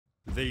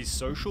These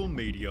social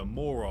media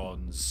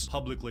morons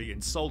publicly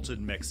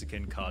insulted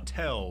Mexican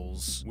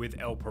cartels, with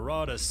El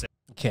Parada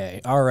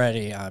Okay,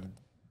 already,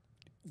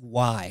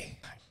 why?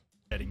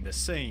 setting the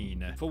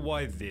scene for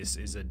why this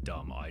is a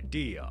dumb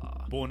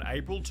idea. Born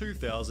April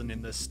 2000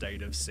 in the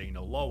state of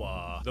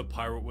Sinaloa, the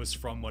pirate was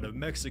from one of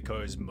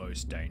Mexico's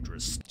most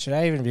dangerous Should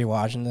I even be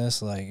watching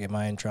this? Like, am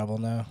I in trouble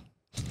now?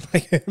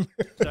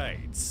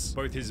 states.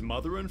 Both his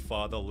mother and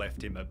father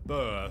left him at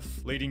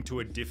birth, leading to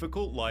a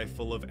difficult life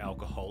full of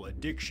alcohol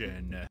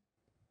addiction.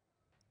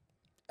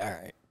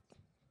 Alright.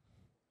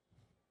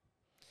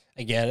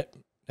 I get it.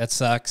 That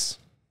sucks.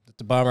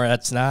 It's a bummer.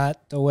 That's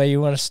not the way you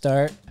want to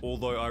start.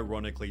 Although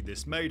ironically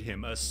this made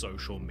him a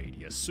social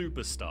media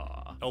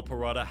superstar. El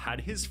Parada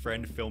had his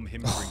friend film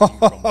him drinking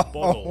from a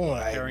bottle,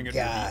 comparing it to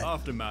the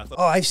aftermath.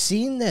 Oh, I've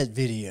seen that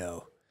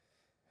video.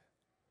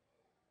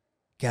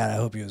 God, I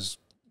hope he was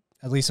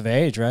at least of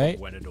age, right?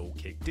 When it all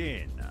kicked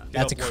in.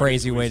 That's a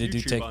crazy way to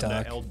do TikTok.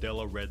 Under El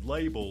Della Red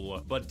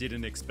Label, but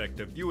didn't expect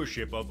a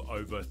viewership of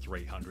over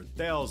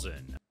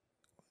 300,000.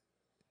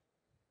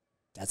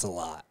 That's a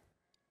lot.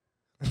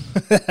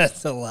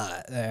 That's a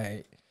lot. All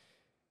right.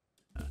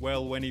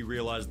 Well, when he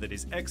realized that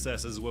his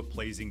excesses were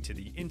pleasing to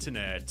the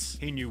internet,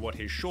 he knew what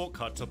his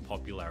shortcut to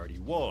popularity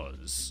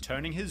was,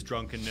 turning his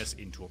drunkenness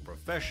into a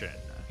profession.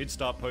 He'd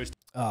start posting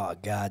Oh,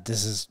 God,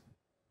 this is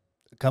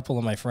a couple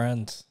of my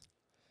friends.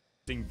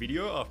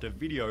 video after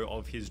video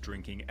of his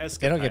drinking escapades.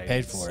 They don't get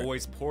paid for it.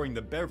 Always pouring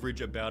the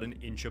beverage about an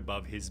inch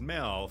above his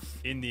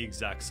mouth, in the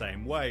exact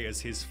same way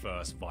as his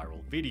first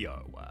viral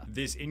video.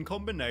 This, in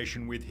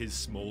combination with his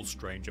small,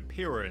 strange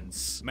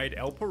appearance, made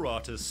El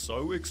Parada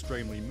so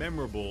extremely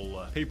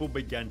memorable, people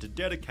began to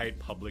dedicate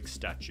public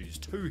statues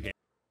to him.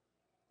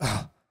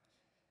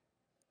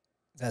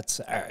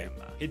 That's all right.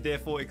 He'd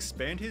therefore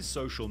expand his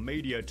social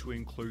media to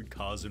include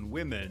cars and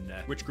women,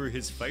 which grew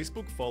his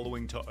Facebook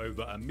following to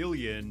over 1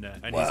 million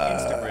and his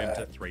Instagram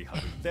to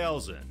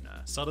 300,000.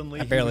 Suddenly,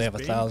 I barely he have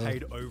was 1,000.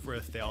 being paid over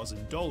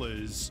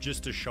 $1,000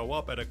 just to show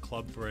up at a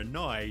club for a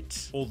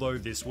night, although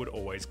this would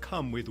always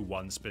come with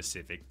one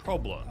specific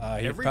problem.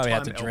 He'd Every probably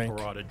have time to El drink.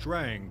 Parada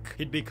drank,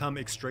 he'd become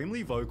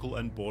extremely vocal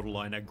and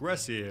borderline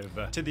aggressive,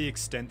 to the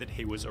extent that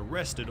he was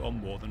arrested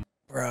on more than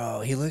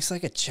Bro, he looks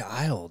like a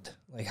child.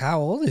 Like, how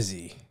old is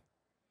he?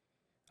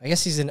 I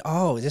guess he's in...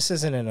 Oh, this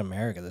isn't in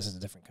America. This is a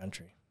different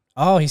country.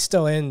 Oh, he's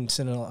still in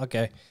Sinaloa.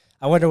 Okay.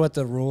 I wonder what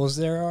the rules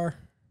there are.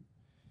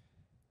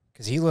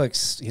 Because he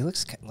looks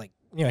like...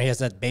 You know, he has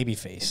that baby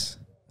face.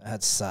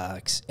 That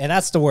sucks. And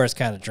that's the worst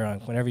kind of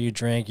drunk. Whenever you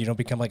drink, you don't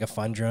become like a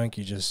fun drunk.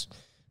 You just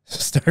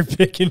start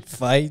picking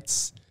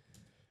fights.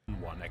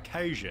 one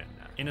occasion.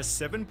 In a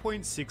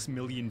 7.6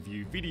 million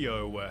view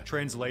video,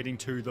 translating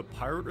to "The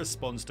Pirate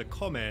Responds to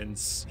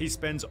Comments," he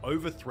spends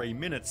over 3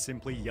 minutes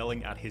simply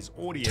yelling at his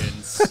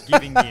audience,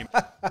 giving the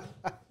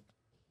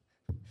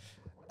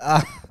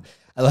I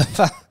love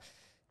how,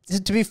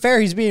 to be fair,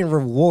 he's being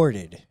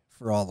rewarded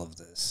for all of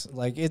this.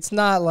 Like, it's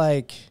not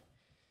like...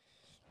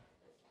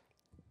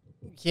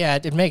 Yeah,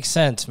 it makes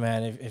sense,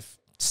 man. If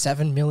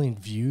 7 million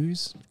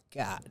views,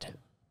 God...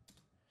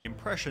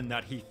 impression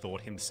that he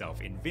thought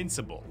himself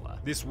invincible.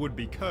 This would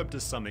be curbed to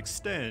some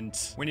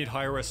extent when he'd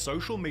hire a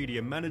social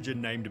media manager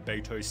named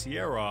Beto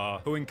Sierra,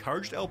 who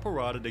encouraged El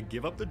Parada to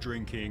give up the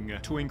drinking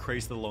to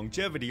increase the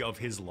longevity of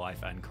his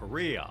life and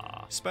career.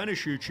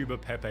 Spanish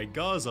YouTuber Pepe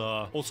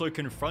Garza also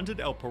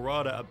confronted El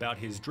Parada about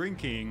his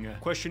drinking,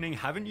 questioning,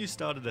 "Haven't you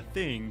started to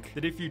think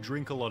that if you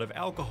drink a lot of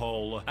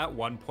alcohol, at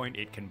one point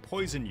it can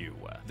poison you?"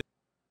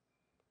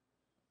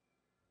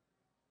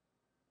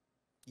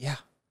 Yeah.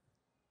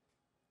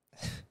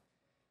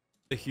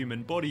 The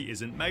human body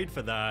isn't made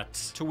for that,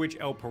 to which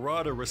El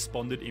Parada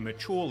responded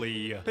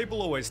immaturely,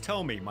 "People always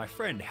tell me, my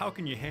friend, how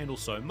can you handle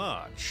so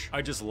much?"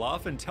 I just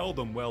laugh and tell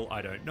them, "Well,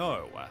 I don't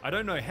know. I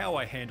don't know how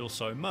I handle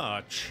so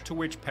much," to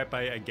which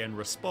Pepe again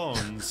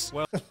responds,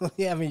 "Well,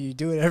 Yeah, I mean, you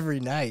do it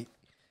every night.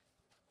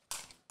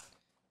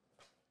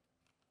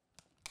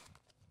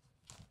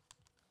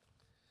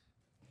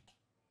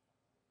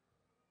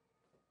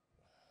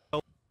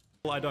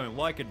 I don't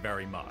like it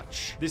very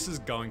much. This is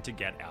going to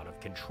get out of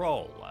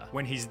control."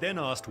 When he's then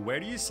asked, "Where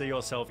do you see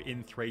yourself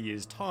in 3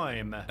 years'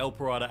 time?" El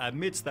Parada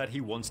admits that he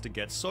wants to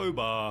get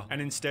sober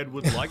and instead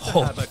would like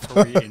to have a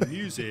career in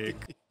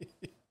music.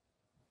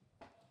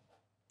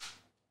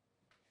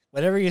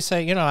 Whatever you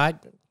say, you know,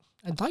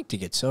 I'd like to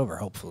get sober,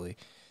 hopefully.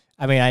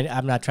 I mean,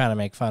 I'm not trying to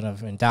make fun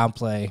of and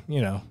downplay,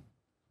 you know,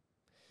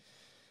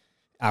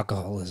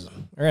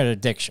 alcoholism or an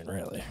addiction,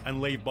 really.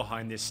 And leave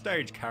behind this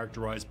stage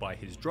characterized by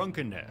his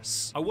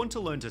drunkenness. "I want to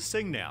learn to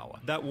sing now.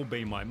 That will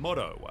be my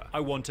motto.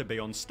 I want to be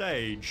on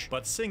stage,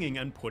 but singing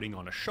and putting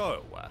on a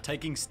show."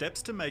 Taking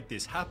steps to make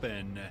this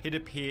happen, he'd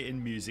appear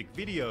in music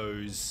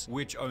videos,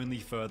 which only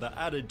further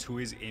added to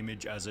his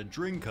image as a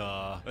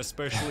drinker,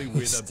 especially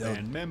with a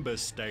band member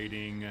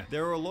stating,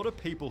 "There are a lot of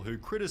people who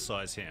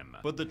criticize him,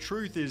 but the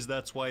truth is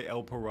that's why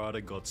El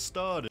Parada got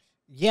started."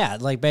 Yeah,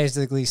 like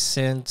basically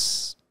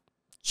since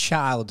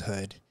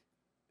childhood,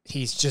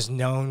 he's just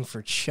known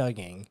for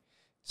chugging.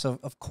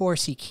 So, of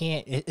course, he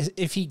can't...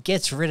 If he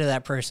gets rid of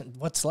that person,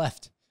 what's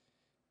left?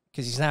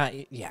 Because he's not,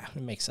 yeah,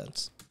 it makes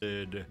sense.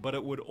 But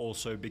it would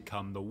also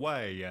become the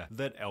way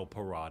that El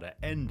Pirata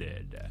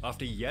ended.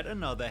 After yet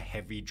another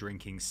heavy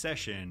drinking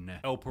session,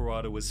 El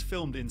Pirata was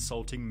filmed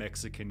insulting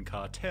Mexican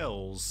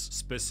cartels,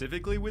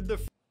 specifically with the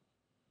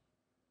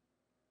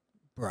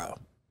Bro.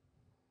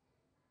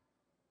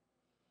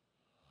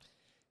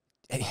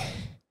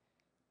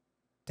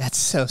 That's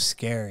so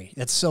scary.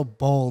 That's so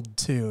bold,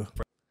 too.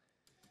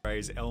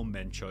 phrase El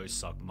Mencho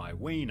suck my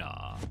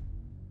wiener.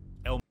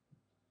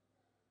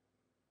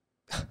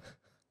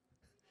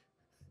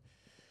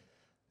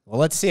 Well,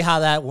 let's see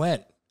how that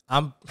went.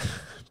 I'm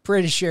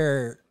pretty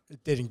sure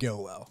it didn't go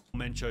well.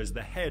 Mencho's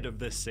the head of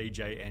the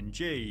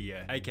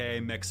CJNG, aka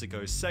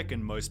Mexico's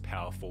second most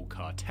powerful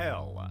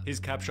cartel. His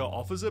capture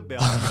offers a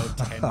bounty of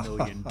 $10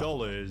 million,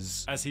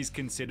 as he's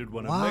considered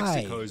one of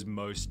Mexico's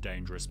most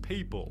dangerous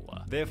people.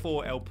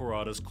 Therefore, El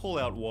Pirata's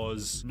callout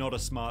was not a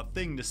smart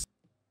thing to say.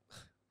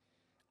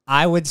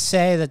 I would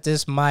say that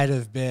this might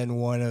have been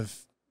one of...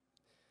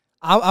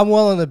 I'm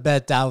willing to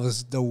bet that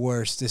was the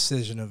worst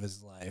decision of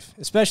his life,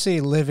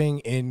 especially living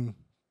in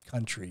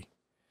country.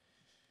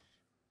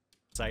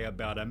 Say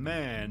about a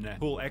man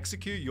who'll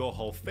execute your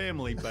whole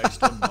family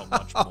based on not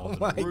much more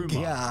than a rumor.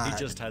 God. He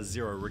just has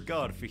zero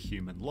regard for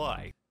human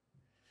life.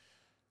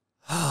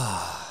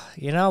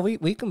 You know,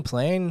 we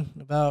complain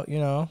about, you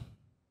know,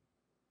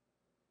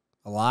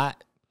 a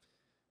lot.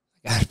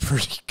 I got it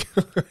pretty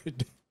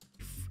good.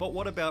 But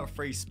what about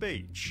free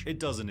speech? It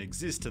doesn't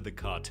exist to the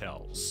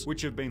cartels,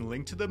 which have been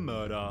linked to the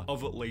murder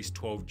of at least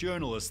 12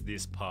 journalists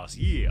this past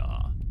year.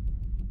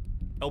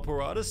 El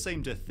Pirata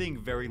seemed to think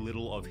very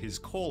little of his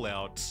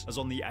call-out, as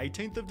on the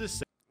 18th of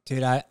December...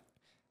 Dude,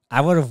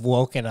 I would have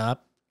woken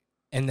up,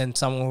 and then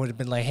someone would have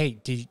been like, hey,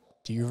 do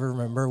you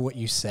remember what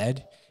you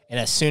said? And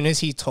as soon as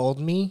he told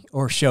me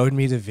or showed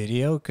me the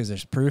video, because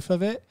there's proof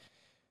of it,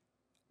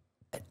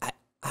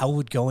 I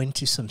would go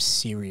into some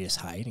serious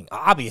hiding,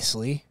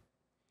 obviously.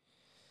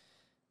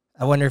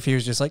 I wonder if he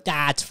was just like,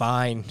 it's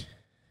fine.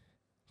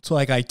 It's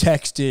like I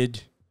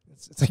texted.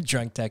 It's like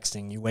drunk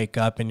texting. You wake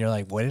up and you're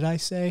like, what did I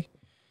say?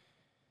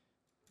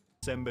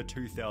 December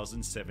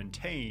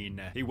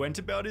 2017, he went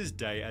about his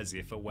day as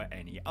if it were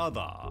any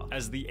other.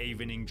 As the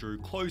evening drew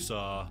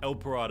closer, El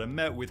Pirata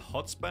met with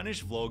Hot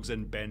Spanish Vlogs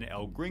and Ben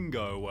El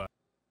Gringo.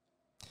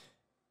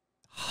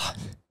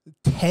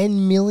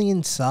 10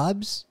 million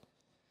subs?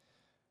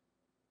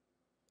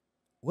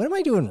 What am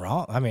I doing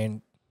wrong? I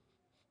mean...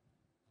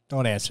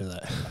 Don't answer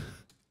that.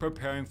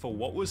 Preparing for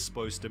what was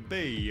supposed to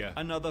be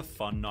another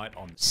fun night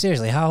on...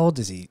 Seriously, how old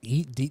is he?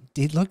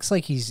 He looks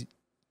like he's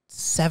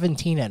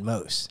 17 at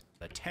most.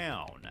 ...the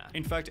town.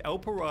 In fact, El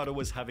Pirata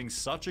was having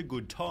such a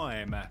good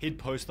time, he'd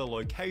post the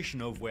location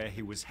of where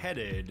he was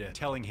headed,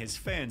 telling his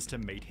fans to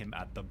meet him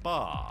at the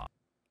bar.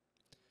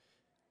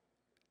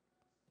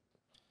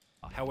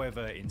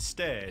 However,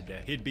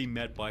 instead, he'd be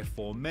met by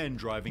 4 men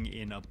driving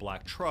in a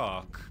black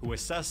truck, who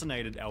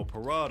assassinated El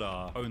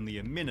Pirata only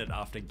a minute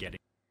after getting...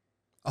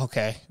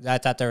 Okay, I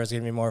thought there was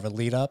going to be more of a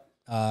lead up.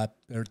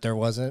 There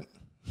wasn't.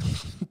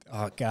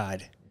 Oh,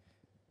 God.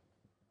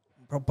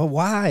 But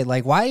why?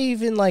 Like, why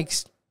even, like...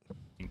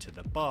 to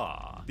the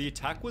bar. The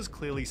attack was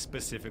clearly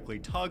specifically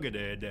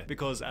targeted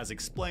because, as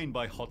explained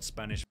by Hot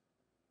Spanish...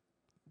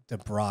 The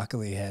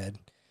broccoli head.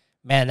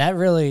 Man,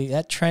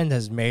 that trend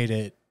has made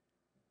it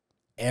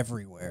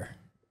everywhere.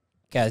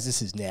 Guys,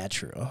 this is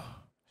natural.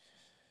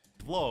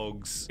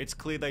 Vlogs, it's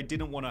clear they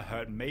didn't want to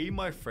hurt me,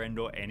 my friend,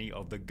 or any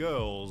of the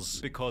girls,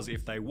 because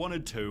if they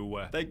wanted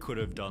to, they could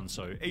have done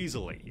so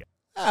easily.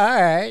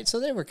 Alright, so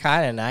they were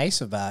kind of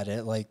nice about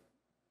it. Like,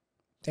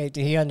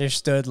 he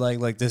understood,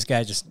 like this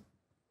guy just...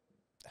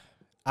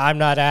 I'm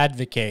not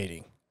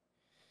advocating.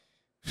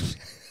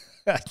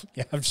 Yeah,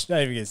 I'm just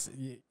not even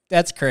gonna...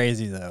 That's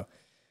crazy, though.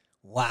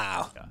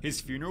 Wow. His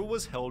funeral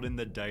was held in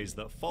the days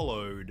that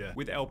followed,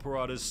 with El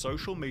Pirata's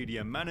social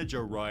media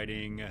manager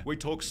writing, "We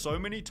talk so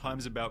many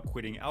times about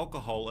quitting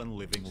alcohol and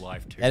living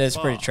life too fast." That is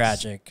pretty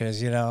tragic,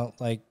 because, you know,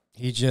 like,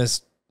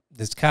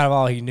 that's kind of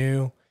all he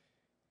knew.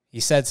 He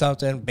said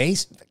something,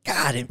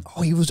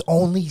 he was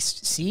only,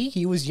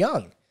 he was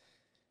young.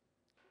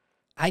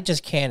 I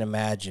just can't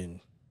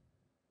imagine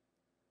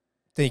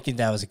thinking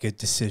that was a good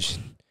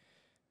decision.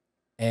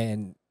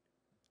 And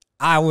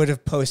I would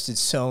have posted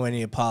so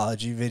many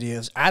apology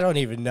videos. I don't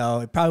even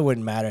know. It probably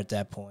wouldn't matter at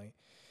that point.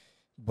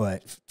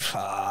 But,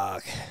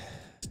 fuck.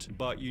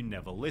 But you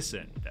never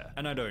listened.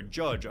 And I don't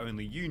judge,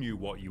 only you knew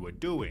what you were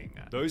doing.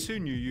 Those who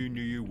knew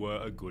you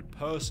were a good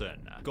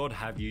person. God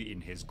have you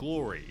in his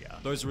glory.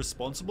 Those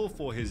responsible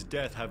for his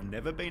death have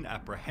never been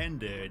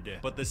apprehended,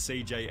 but the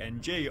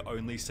CJNG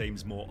only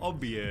seems more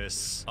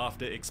obvious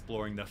after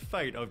exploring the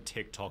fate of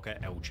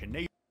TikToker El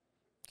Chinito.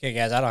 Okay,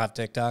 guys, I don't have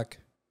TikTok.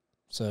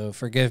 So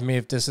forgive me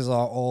if this is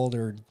all old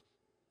or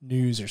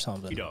news or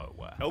something.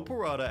 El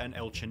Pirata and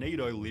El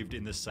Chinito lived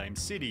in the same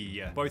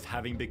city, both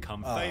having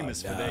become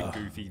famous for their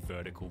goofy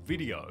vertical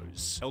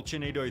videos. El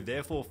Chinito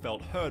therefore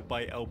felt hurt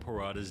by El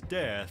Pirata's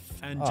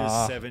death, and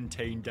just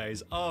 17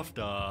 days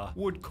after,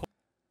 would call...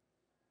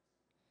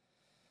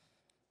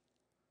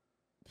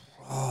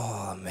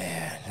 Oh,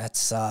 man, that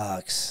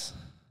sucks.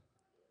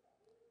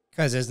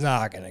 Because it's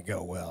not going to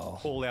go well.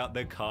 Call out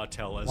the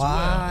cartel as well.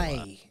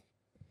 Why?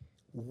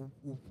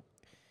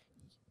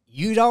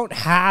 You don't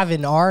have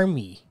an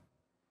army.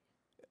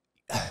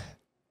 And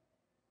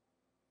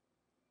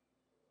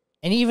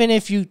even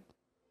if you...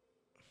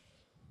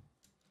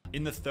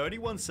 In the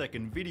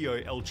 31-second video,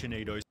 El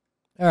Chinito...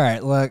 All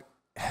right, look.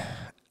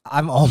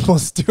 I'm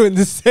almost doing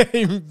the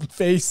same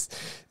face,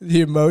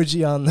 the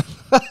emoji on the...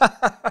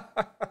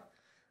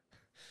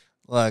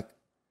 Look,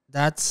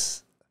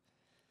 that's...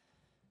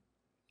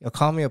 You'll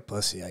call me a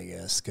pussy, I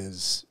guess,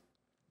 because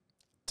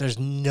there's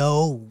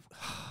no...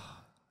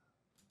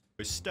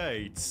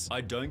 states,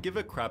 I don't give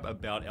a crap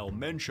about El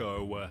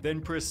Mencho,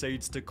 then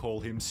proceeds to call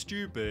him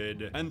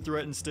stupid and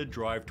threatens to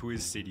drive to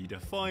his city to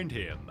find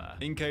him.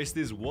 In case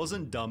this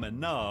wasn't dumb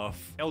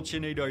enough, El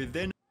Chinito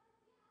then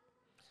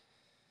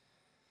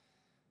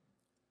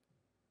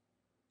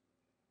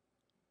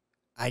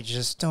I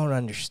just don't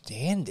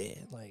understand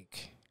it.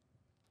 Like,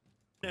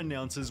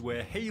 announces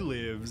where he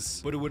lives,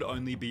 but it would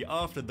only be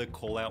after the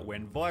call out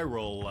went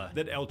viral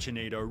that El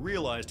Chinito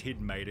realized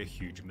he'd made a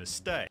huge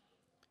mistake.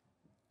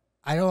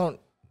 I don't...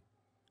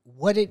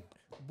 What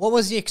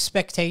was the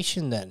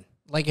expectation then?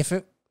 Like, if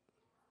it...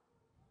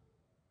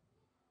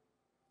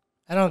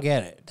 I don't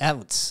get it. That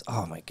was...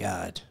 Oh, my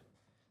God.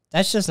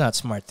 That's just not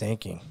smart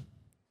thinking.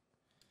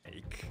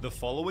 The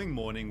following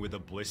morning, with a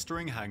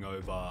blistering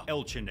hangover,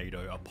 El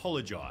Chinito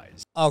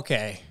apologized.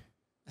 Okay.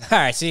 All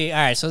right, see, all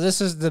right, so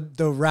this is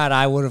the route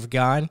I would have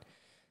gone,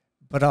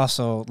 but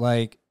also,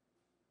 like,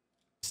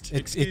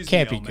 it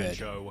can't be good.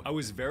 Mencho. I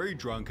was very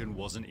drunk and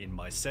wasn't in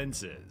my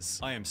senses.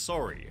 I am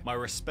sorry. My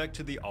respect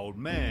to the old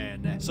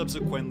man,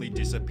 subsequently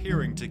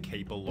disappearing to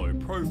keep a low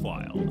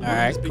profile. All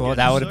right, cool.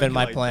 That would have been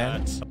my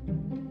plan.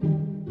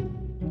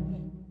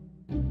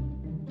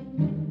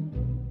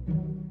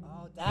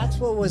 Oh, that's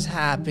what was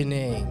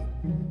happening.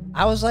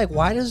 I was like,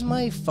 why does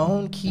my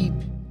phone keep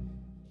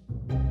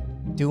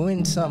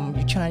doing something?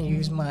 You trying to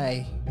use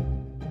my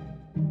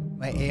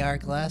AR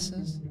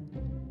glasses?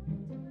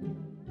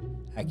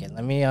 Okay,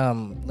 let me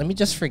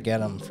just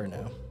forget them for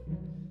now,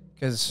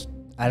 because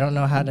I don't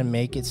know how to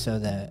make it so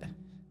that...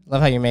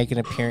 Love how you make an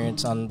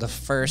appearance on the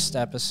first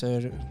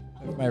episode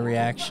of my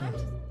reaction.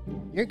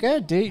 You're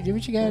good, dude. Do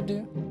what you gotta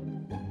do.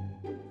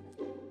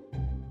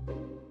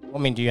 I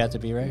mean, do you have to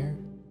be right here?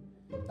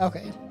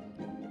 Okay.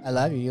 I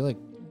love you. You look...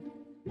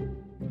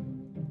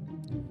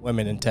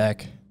 Women in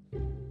tech.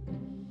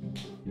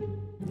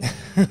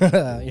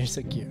 You're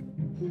so cute.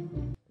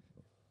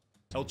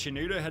 El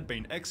Chinito had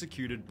been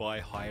executed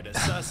by hired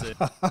assassin.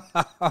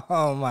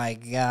 Oh my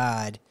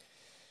God.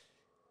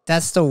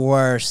 That's the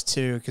worst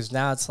too, because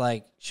now it's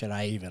like, should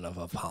I even have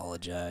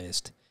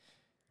apologized?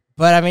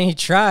 But I mean, he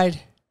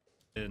tried.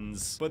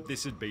 But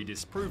this would be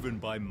disproven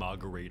by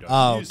Margarito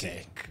Okay.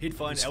 Music. He'd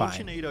find It's El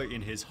fine. Chinito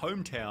in his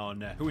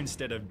hometown, who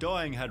instead of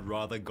dying had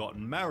rather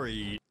gotten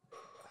married.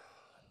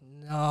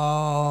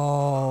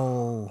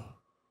 No.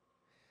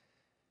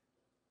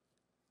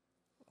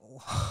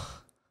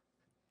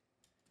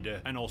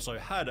 And also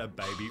had a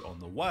baby on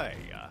the way.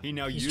 He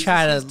now He's uses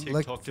trying his to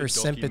TikTok look to for document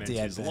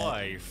sympathy, I his bet.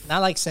 life.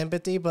 Not like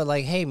sympathy, but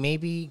like, hey,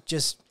 maybe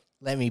just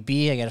let me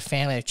be. I got a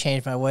family. I've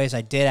changed my ways.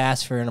 I did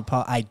ask for an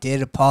apology. I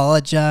did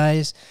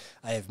apologize.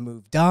 I have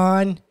moved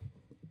on.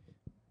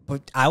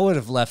 But I would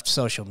have left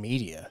social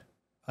media.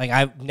 Like,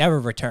 I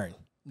never return.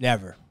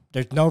 Never.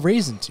 There's no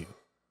reason to.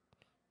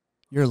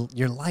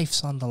 Your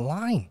life's on the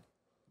line.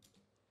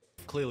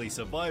 Clearly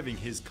surviving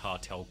his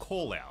cartel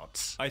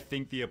call-out. I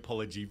think the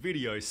apology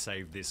video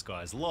saved this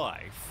guy's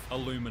life.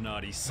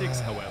 Illuminati 6,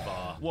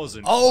 however,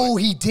 wasn't. Oh,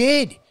 he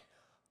did.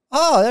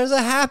 Oh, there's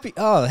a happy.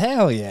 Oh,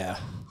 hell yeah.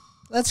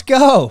 Let's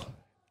go.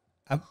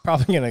 I'm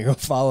probably going to go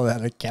follow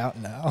that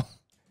account now.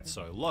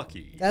 So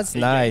lucky. That's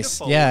He nice.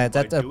 gained a Yeah, following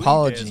that by doing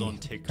apology. dares on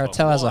TikTok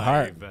Cartel has a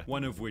heart. Live,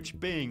 one of which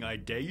being, I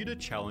dare you to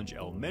challenge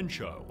El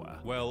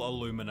Mencho. Well,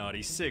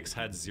 Illuminati 6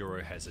 had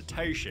zero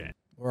hesitation.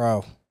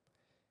 Bro.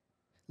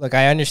 Look,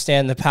 I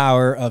understand the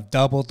power of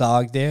double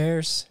dog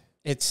dares.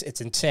 It's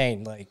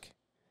insane. Like,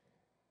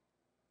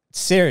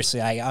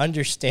 seriously, I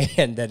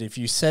understand that if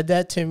you said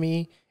that to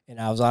me and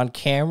I was on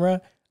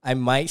camera, I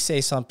might say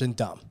something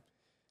dumb.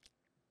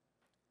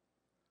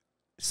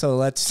 So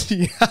let's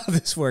see how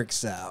this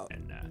works out.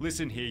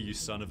 Listen here, you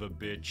son of a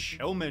bitch.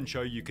 El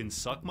Mencho, you can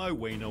suck my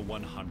wiener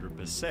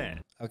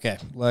 100%. Okay,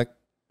 look.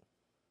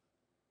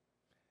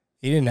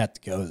 He didn't have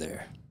to go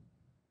there.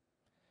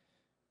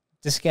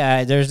 This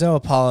guy, there's no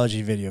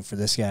apology video for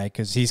this guy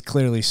because he's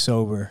clearly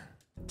sober.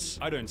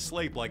 I don't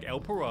sleep like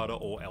El Pirata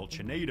or El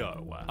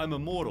Chinito. I'm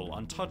immortal,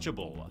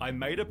 untouchable. I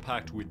made a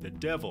pact with the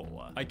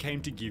devil. I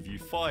came to give you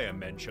fire,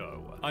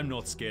 Mencho. I'm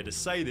not scared to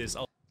say this.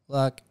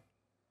 Look,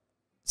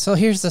 so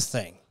here's the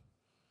thing.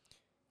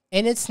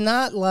 And it's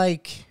not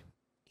like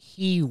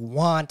he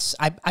wants...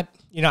 I'm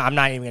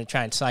not even going to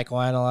try and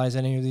psychoanalyze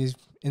any of these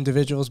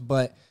individuals,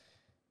 but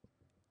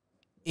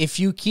if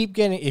you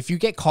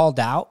get called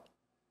out,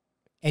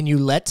 and you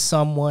let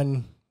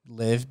someone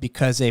live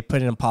because they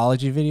put an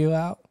apology video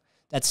out,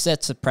 that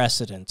sets a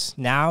precedent.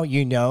 Now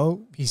you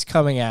know he's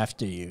coming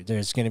after you.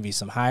 There's going to be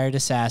some hired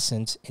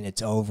assassins, and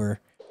it's over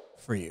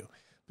for you.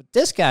 But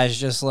this guy's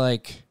just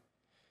like,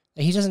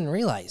 he doesn't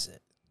realize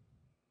it.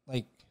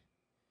 Like,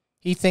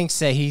 he thinks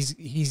that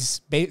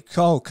he's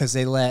cold because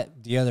they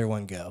let the other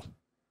one go.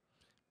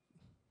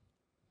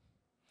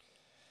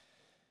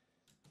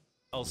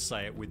 I'll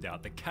say it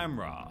without the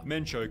camera.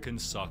 Mencho can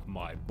suck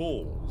my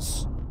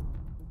balls.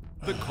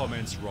 The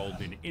comments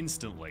rolled in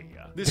instantly.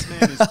 This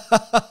man is...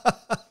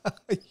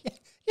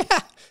 Yeah.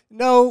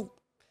 No.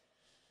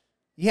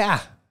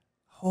 Yeah.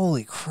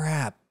 Holy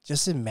crap.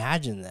 Just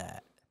imagine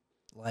that.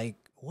 Like,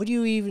 what do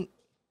you even...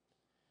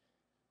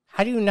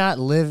 How do you not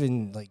live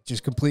in, like,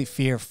 just complete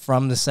fear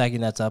from the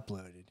second that's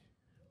uploaded?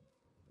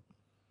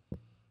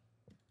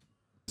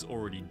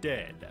 Already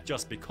dead,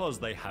 just because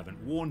they haven't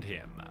warned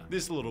him.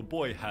 This little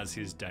boy has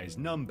his days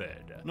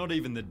numbered. Not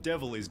even the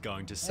devil is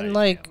going to save and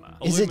like, him.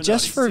 Is it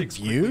just for Illuminati 6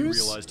 quickly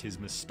views? realized his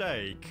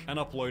mistake and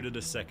uploaded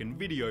a second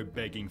video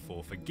begging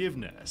for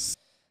forgiveness.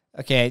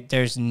 Okay,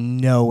 there's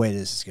no way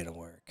this is gonna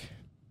work.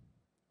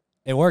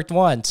 It worked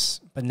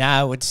once, but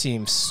now it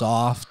seems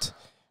soft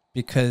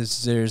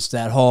because there's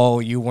that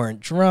whole you weren't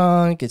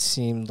drunk. It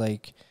seemed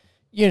like,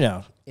 you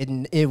know,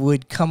 it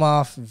would come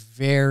off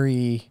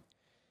very...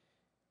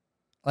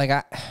 Like,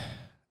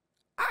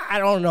 I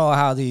don't know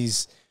how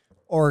these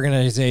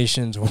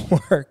organizations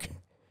work,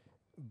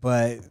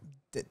 but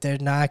they're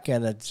not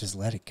going to just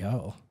let it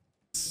go.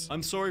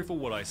 I'm sorry for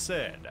what I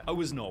said. I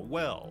was not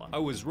well. I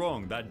was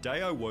wrong. That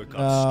day I woke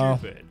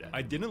up stupid.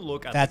 I didn't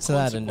look at the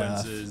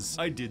consequences.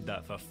 I did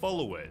that for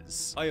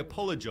followers. I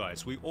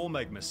apologize. We all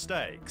make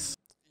mistakes.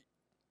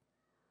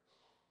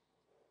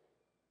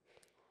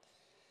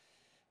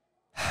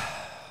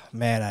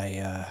 Man,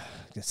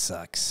 it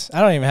sucks. I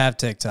don't even have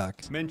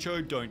TikTok.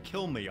 Mencho, don't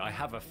kill me. I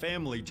have a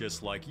family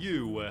just like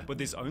you. But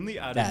this only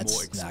added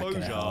more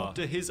exposure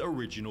to his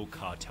original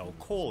Cartel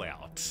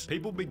call-out.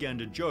 People began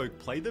to joke,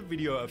 play the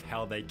video of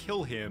how they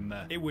kill him.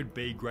 It would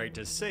be great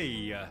to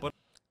see, but...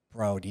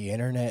 Bro, the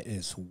internet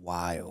is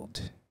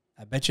wild.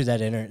 I bet you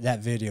that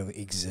video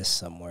exists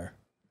somewhere.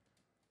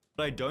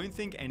 I don't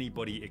think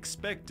anybody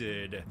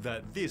expected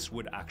that this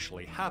would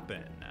actually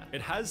happen.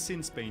 It has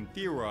since been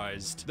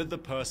theorized that the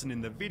person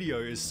in the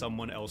video is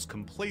someone else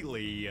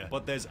completely,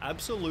 but there's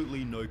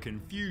absolutely no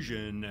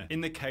confusion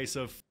in the case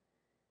of...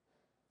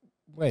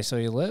 Wait, so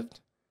he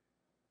lived?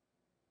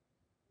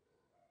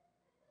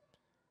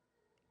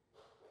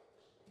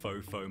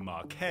 Fofo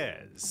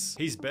Marquez.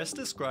 He's best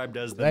described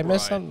as the Did I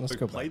miss something? Let's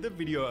go play back. the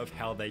video of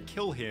how they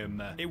kill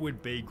him. It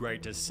would be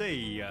great to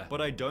see, but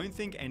I don't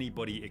think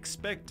anybody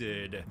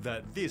expected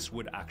that this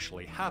would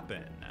actually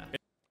happen.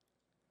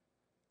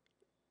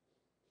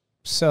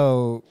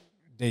 So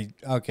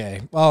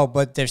okay. Oh,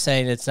 but they're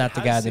saying it's not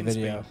the guy in the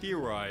video. Been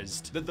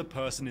theorized that the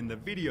person in the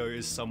video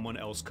is someone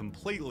else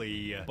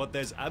completely, but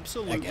there's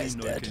absolutely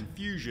no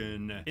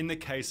confusion in the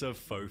case of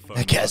Fofo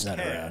Marquez. Not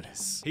around.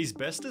 He's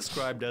best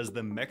described as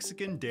the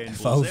Mexican Dan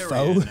Fofo?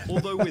 Bilzerian,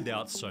 although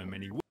without so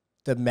many.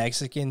 The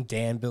Mexican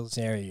Dan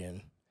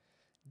Bilzerian.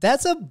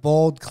 That's a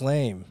bold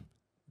claim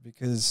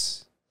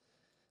because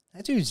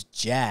that dude's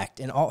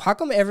jacked. And how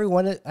come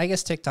everyone? I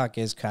guess TikTok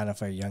is kind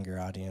of a younger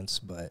audience,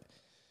 but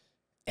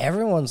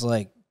everyone's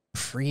like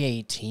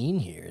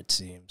pre-18 here, it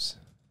seems.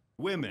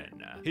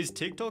 Women. His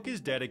TikTok is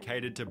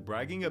dedicated to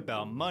bragging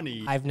about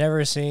money. I've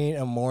never seen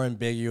a more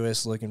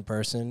ambiguous looking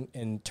person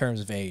in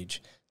terms of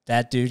age.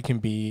 That dude can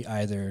be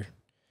either...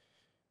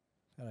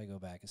 How do I go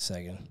back a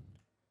second?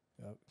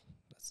 Oh,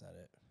 that's not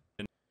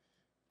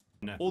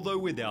it. Although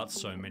without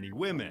so many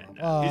women.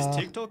 His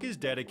TikTok is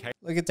dedicated...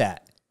 Look at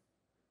that.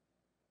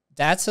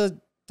 That's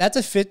a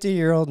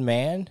 50-year-old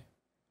man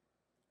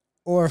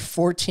or a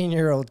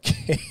 14-year-old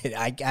kid.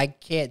 I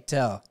can't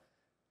tell.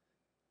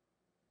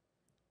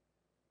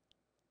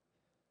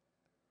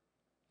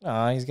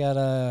 No, he's got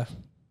a...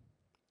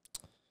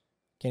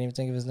 Can't even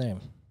think of his name.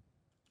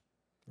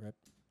 Rip.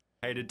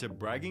 Dedicated to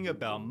bragging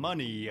about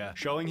money,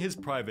 showing his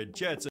private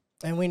jets.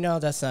 And we know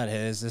that's not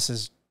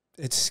his.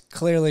 It's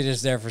clearly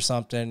just there for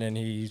something, and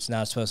he's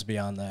not supposed to be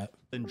on that.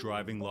 And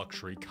driving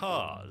luxury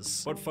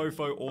cars. But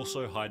Fofo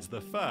also hides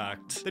the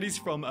fact that he's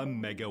from a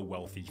mega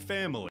wealthy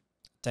family.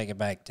 Take it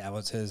back. That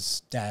was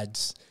his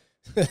dad's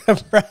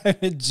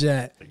private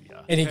jet.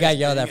 And he got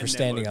yelled at for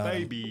standing on it.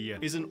 Baby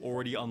isn't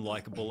already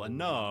unlikable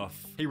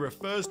enough. He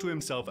refers to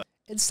himself as...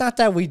 It's not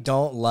that we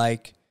don't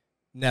like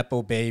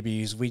Nepo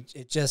babies.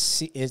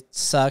 It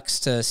sucks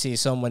to see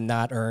someone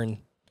not earn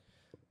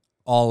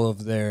all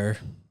of their,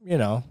 you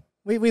know,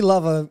 we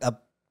love a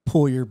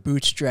pull your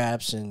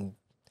bootstraps and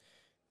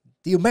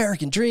the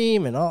American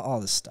dream and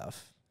all this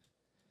stuff.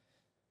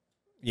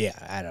 Yeah,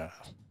 I don't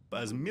know.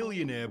 As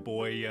millionaire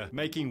boy,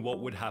 making what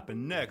would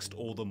happen next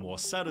all the more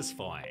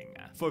satisfying.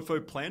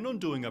 Fofo planned on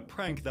doing a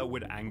prank that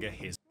would anger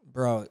his...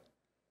 Bro,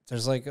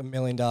 there's like $1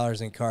 million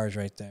in cars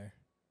right there.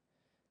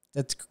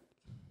 That's...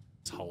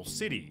 whole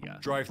city.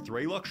 Drive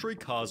 3 luxury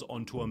cars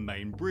onto a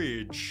main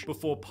bridge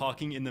before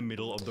parking in the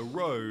middle of the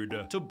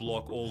road to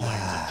block all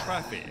lanes of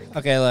traffic.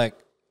 Okay, look.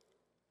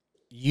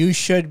 You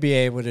should be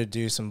able to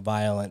do some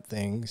violent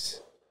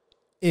things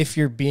if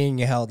you're being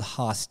held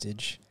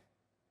hostage.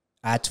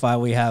 That's why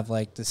we have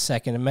like the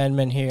Second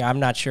Amendment here. I'm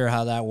not sure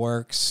how that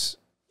works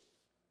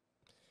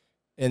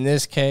in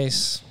this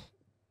case,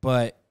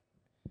 but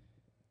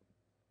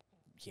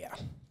yeah.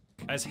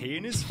 As he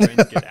and his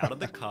friends get out of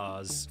the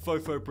cars,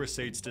 Fofo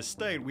proceeds to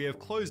state we have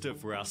closed it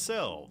for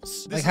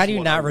ourselves. Like, how do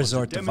you not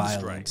resort to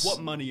violence?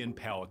 What money and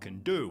power can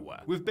do.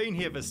 We've been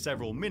here for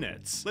several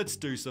minutes. Let's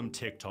do some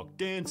TikTok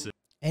dances.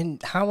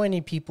 And how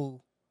many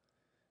people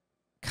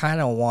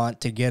kind of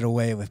want to get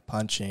away with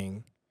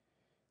punching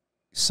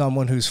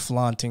someone who's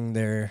flaunting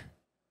their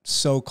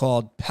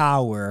so-called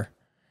power?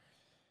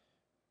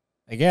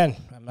 Again,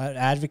 I'm not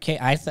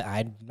advocating.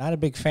 I'm not a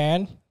big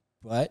fan,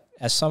 but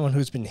as someone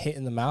who's been hit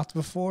in the mouth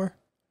before,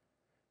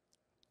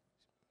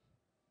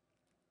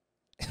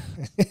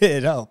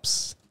 it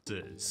helps.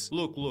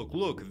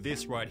 Look,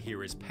 this right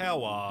here is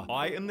power.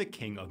 I am the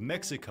king of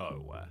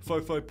Mexico.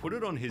 Fofo put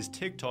it on his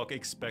TikTok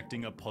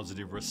expecting a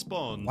positive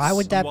response. Why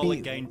would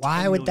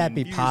that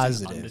be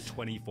positive? Under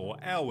 24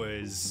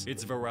 hours,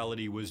 its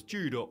virality was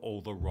due to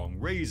all the wrong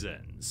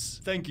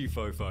reasons. Thank you,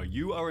 Fofo.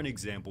 You are an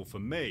example for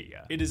me.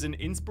 It is an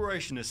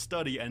inspiration to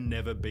study and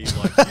never be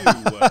like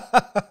you.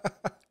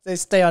 They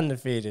stay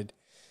undefeated.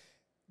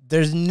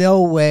 There's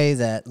no way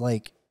that,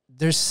 like,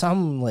 there's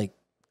some, like,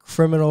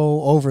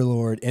 criminal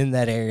overlord in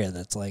that area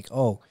that's like,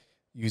 oh,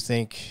 you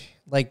think,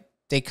 like,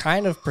 they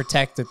kind of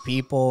protect the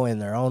people in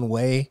their own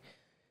way,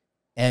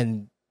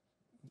 and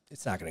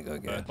it's not going to go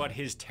good. But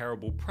his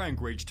terrible prank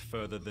reached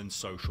further than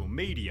social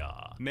media.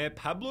 Mayor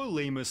Pablo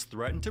Lemus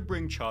threatened to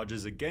bring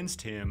charges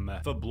against him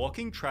for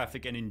blocking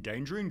traffic and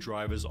endangering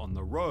drivers on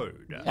the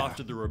road. Yeah.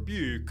 After the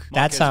rebuke,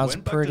 that sounds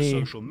went back to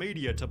social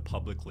media to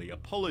publicly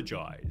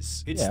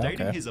apologize. It stated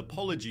in his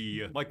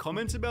apology, "My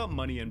comments about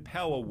money and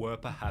power were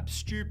perhaps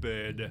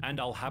stupid, and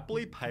I'll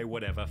happily pay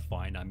whatever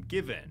fine I'm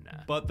given."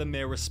 But the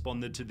mayor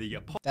responded to the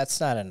apology.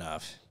 That's not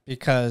enough,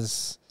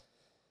 because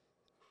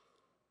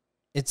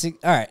it's all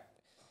right.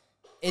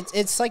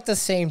 It's like the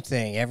same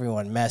thing.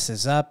 Everyone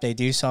messes up. They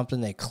do something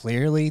they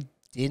clearly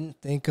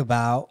didn't think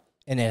about,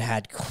 and it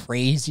had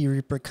crazy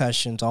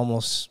repercussions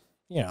almost,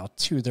 you know,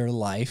 to their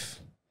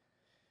life,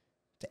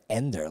 to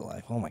end their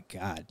life. Oh, my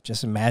God.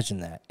 Just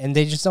imagine that. And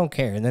they just don't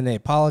care. And then they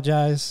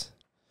apologize.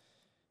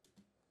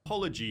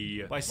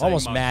 Apology by saying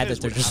almost mad that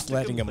they're just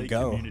letting him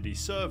go. Community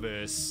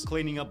service,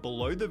 cleaning up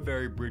below the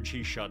very bridge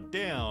he shut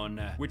down,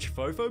 which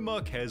Fofo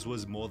Marquez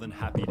was more than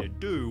happy to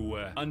do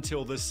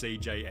until the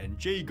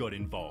CJNG got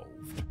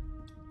involved.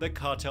 The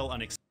cartel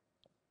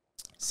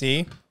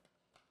See?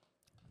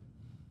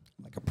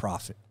 Like a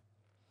prophet.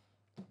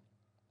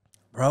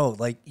 Bro,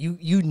 like,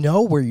 you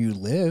know where you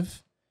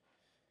live.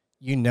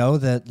 You know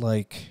that,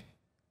 like,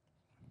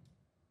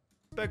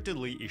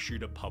 unexpectedly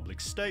issued a public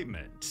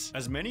statement.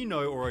 As many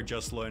know or are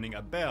just learning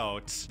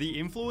about, the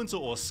influencer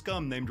or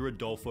scum named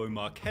Rodolfo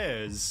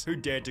Marquez, who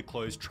dared to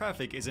close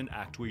traffic, is an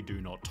act we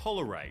do not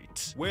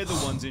tolerate. We're the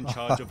ones in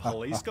charge of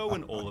Jalisco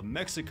and all of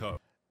Mexico.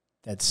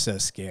 That's so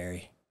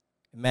scary.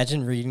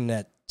 Imagine reading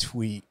that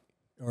tweet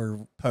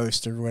or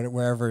post or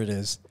wherever it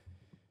is,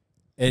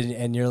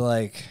 and you're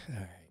like, all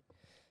right.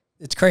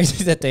 It's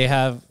crazy that they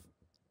have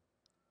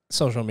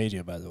social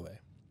media, by the way.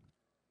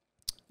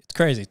 It's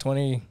crazy.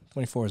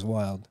 2024 is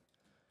wild.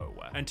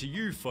 And to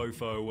you,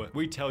 Fofo,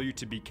 we tell you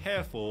to be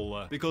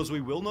careful because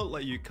we will not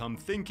let you come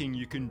thinking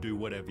you can do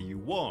whatever you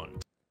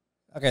want.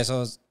 Okay,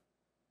 so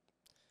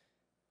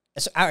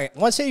all right.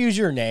 Once they use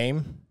your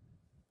name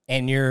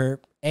and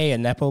you're a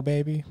Nepo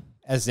baby,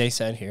 as they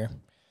said here,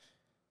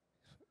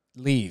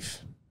 leave.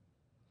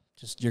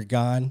 Just you're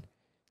gone.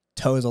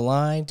 Toe the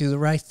line. Do the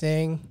right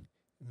thing.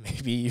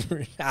 Maybe,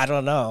 I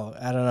don't know,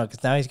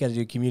 because now he's got to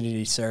do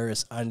community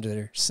service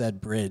under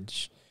said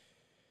bridge.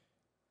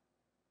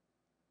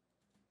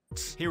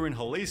 Here in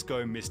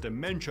Jalisco, Mr.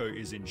 Mencho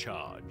is in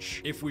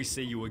charge. If we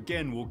see you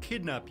again, we'll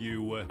kidnap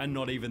you, and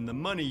not even the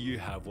money you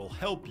have will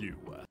help you.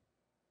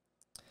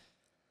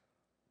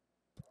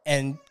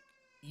 And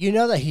you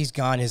know that he's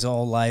gone his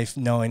whole life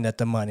knowing that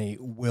the money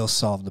will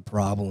solve the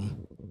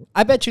problem.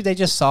 I bet you they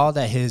just saw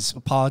that his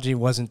apology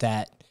wasn't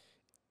that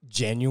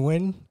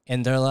genuine,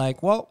 and they're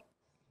like, well,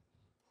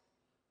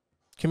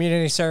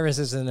 community service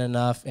isn't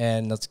enough,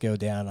 and let's go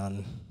down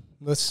on,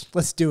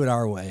 let's do it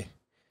our way.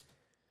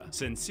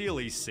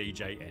 Sincerely,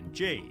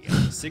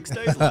 CJNG. 6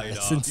 days later,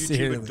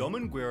 YouTuber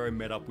Dom Guerrero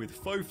met up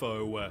with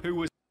Fofo, who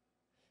was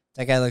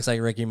that guy looks like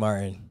Ricky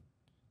Martin.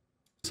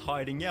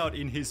 Hiding out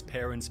in his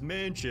parents'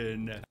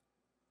 mansion.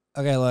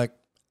 Okay, look,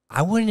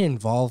 I wouldn't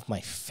involve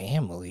my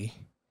family.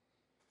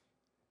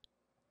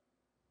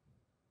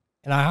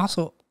 And I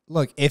also,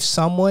 look, if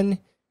someone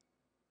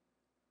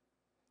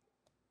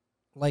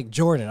like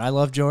Jordan, I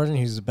love Jordan,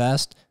 he's the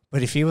best,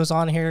 but if he was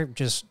on here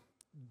just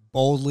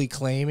boldly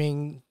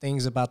claiming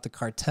things about the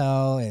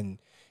cartel and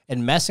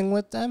messing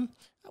with them,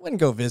 I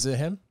wouldn't go visit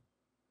him.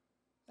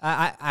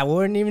 I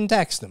wouldn't even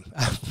text him.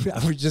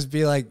 I would just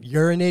be like,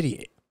 you're an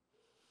idiot.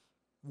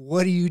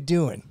 What are you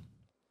doing?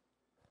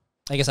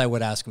 I guess I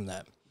would ask him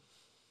that.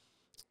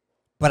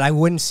 But I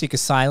wouldn't seek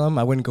asylum.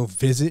 I wouldn't go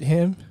visit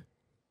him.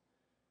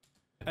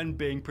 And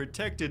being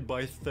protected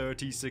by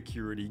 30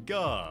 security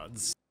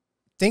guards.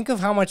 think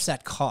of how much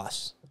that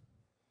costs.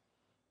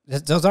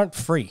 Those aren't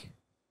free.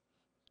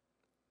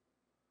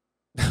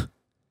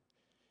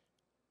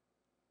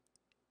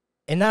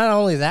 And not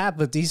only that,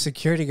 but these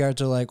security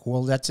guards are like,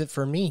 well, that's it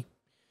for me.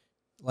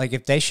 Like,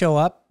 if they show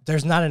up,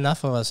 there's not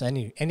enough of us at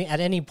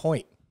any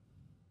point.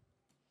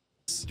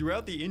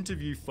 Throughout the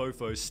interview,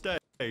 Fofo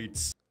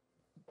states,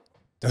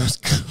 Those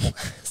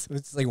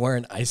it's like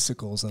wearing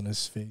icicles on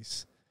his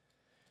face.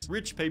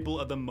 rich people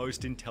are the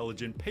most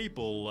intelligent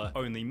people,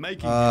 only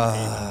making him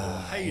even more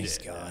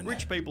hated.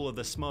 Rich people are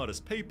the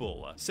smartest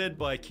people, said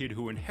by a kid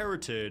who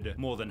inherited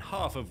more than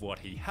half of what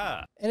he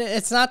had. And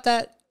it's not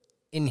that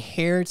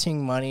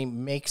inheriting money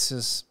makes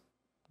us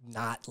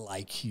not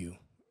like you.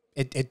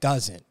 It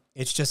doesn't.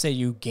 It's just that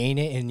you gain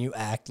it and you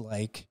act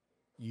like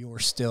you're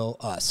still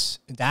us.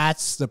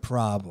 That's the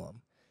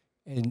problem.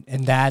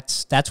 And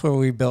that's where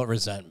we built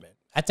resentment.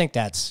 I think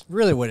that's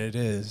really what it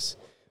is.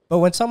 But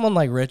when someone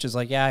like Rich is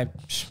like, yeah,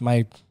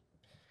 my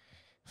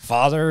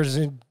father's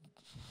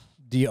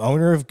the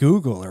owner of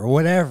Google or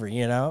whatever,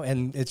 you know,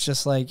 and it's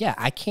just like, yeah,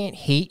 I can't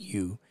hate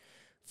you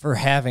for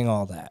having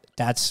all that.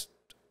 That's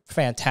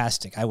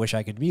fantastic. I wish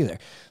I could be there,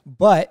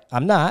 but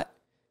I'm not.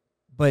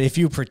 But if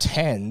you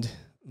pretend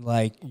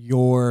like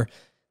you're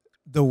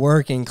the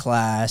working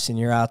class and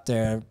you're out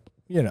there,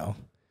 you know,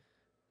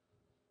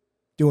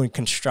 doing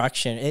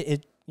construction,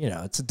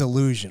 it's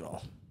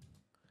delusional.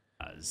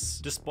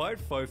 Despite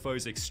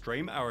Fofo's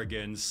extreme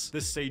arrogance, the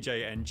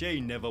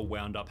CJNG never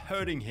wound up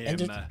hurting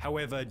him.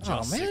 However,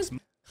 just 6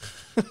 months.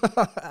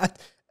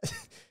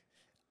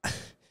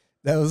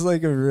 That was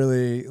like a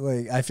really,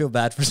 like, I feel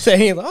bad for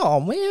saying, oh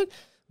man.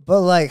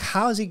 But, like,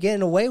 how is he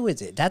getting away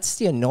with it? That's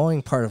the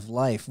annoying part of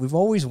life. We've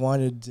always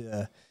wanted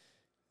to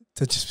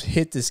just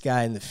hit this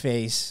guy in the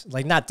face.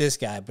 Like, not this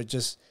guy, but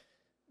just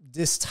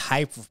this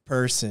type of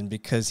person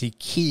because he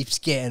keeps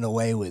getting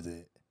away with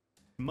it.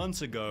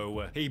 Months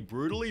ago, he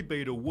brutally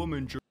beat a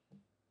woman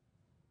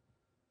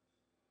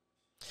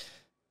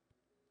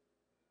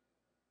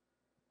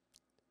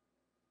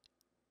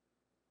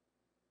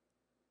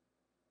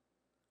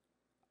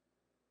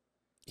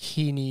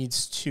he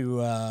needs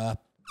to I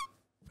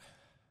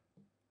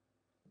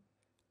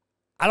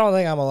don't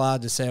think I'm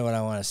allowed to say what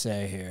I want to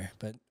say here,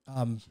 but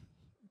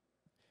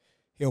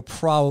he'll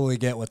probably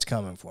get what's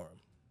coming for him.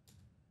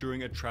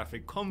 During a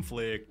traffic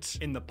conflict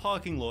in the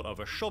parking lot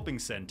of a shopping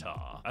center.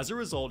 As a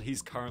result,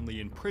 he's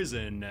currently in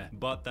prison,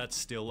 but that's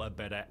still a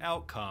better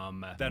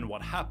outcome than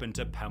what happened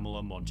to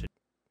Pamela Montenegro.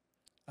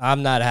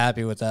 I'm not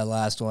happy with that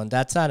last one.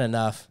 That's not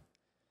enough.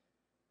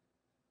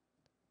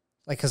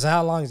 Like, because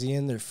how long is he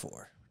in there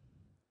for?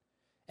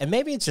 And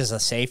maybe it's just a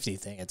safety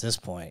thing at this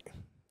point.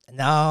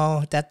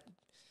 No, that...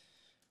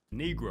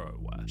 Negro.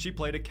 She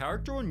played a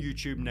character on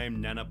YouTube named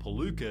Nana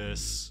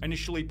Palucas,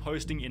 initially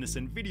posting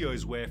innocent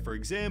videos where, for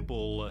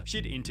example,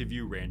 she'd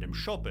interview random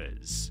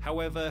shoppers.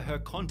 However, her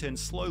content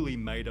slowly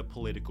made a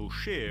political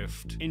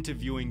shift,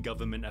 interviewing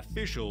government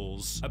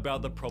officials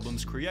about the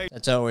problems created.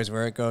 That's always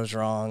where it goes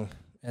wrong.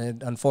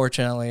 And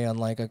unfortunately,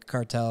 unlike a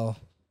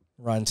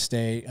cartel-run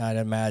state, I'd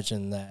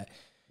imagine that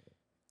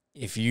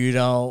if you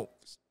don't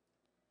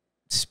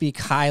speak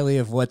highly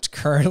of what's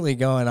currently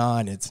going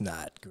on, it's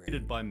not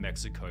great. By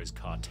Mexico's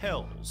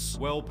cartels.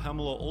 Well,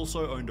 Pamela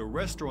also owned a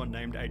restaurant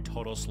named A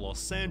Todos Los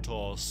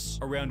Santos,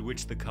 around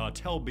which the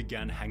cartel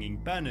began hanging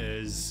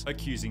banners,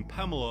 accusing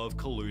Pamela of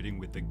colluding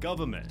with the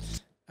government.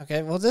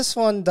 Okay, well, this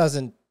one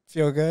doesn't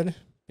feel good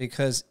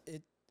because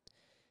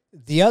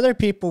the other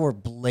people were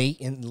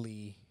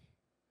blatantly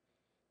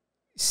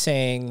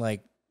saying,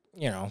 like,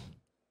 you know,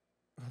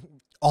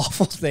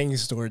 awful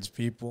things towards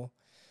people.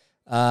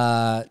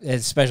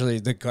 Especially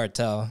the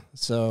cartel.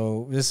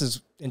 So this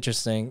is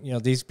interesting. You know,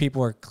 these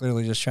people are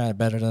clearly just trying to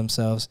better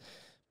themselves,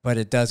 but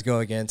it does go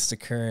against the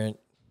current,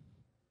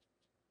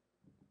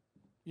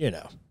 you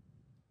know,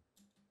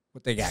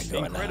 what they got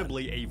going on.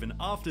 Incredibly, even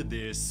after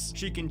this,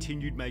 she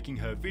continued making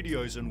her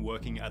videos and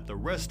working at the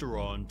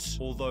restaurant,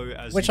 although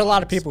as which a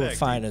lot of people would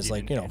find as,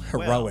 like, you know,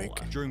 heroic.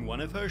 Well. During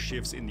one of her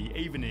shifts in the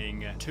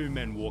evening, 2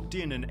 men walked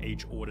in and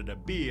each ordered a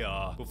beer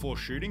before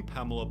shooting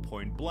Pamela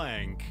point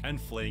blank and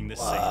fleeing the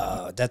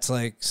scene. That's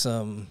like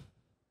some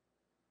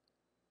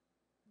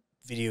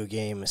video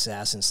game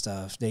assassin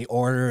stuff. They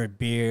order a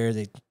beer,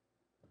 they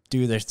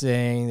do their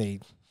thing, they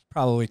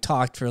probably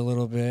talked for a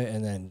little bit,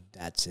 and then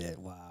that's it.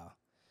 Wow.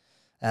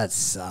 That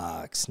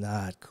sucks.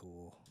 Not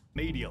cool.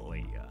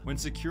 Immediately, when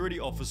security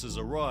officers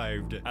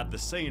arrived at the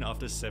scene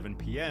after 7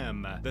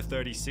 p.m., the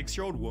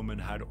 36-year-old woman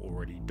had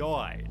already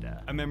died.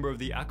 A member of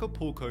the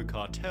Acapulco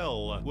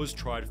cartel was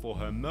tried for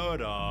her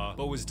murder,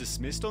 but was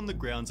dismissed on the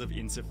grounds of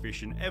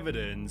insufficient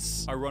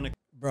evidence. Ironically,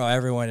 bro,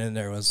 everyone in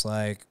there was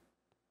like,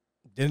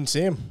 didn't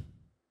see him.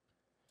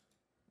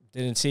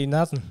 Didn't see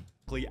nothing.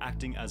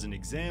 Acting as an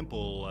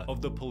example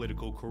of the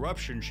political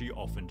corruption she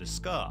often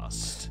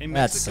discussed. In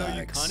That Mexico, sucks.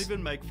 You can't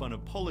even make fun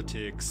of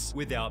politics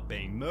without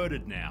being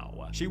murdered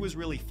now. She was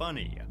really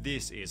funny.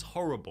 This is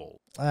horrible.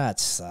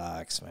 That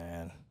sucks,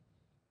 man.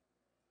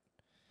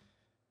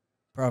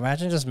 Bro,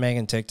 imagine just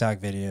making TikTok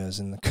videos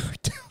and the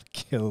cartel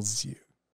kills you.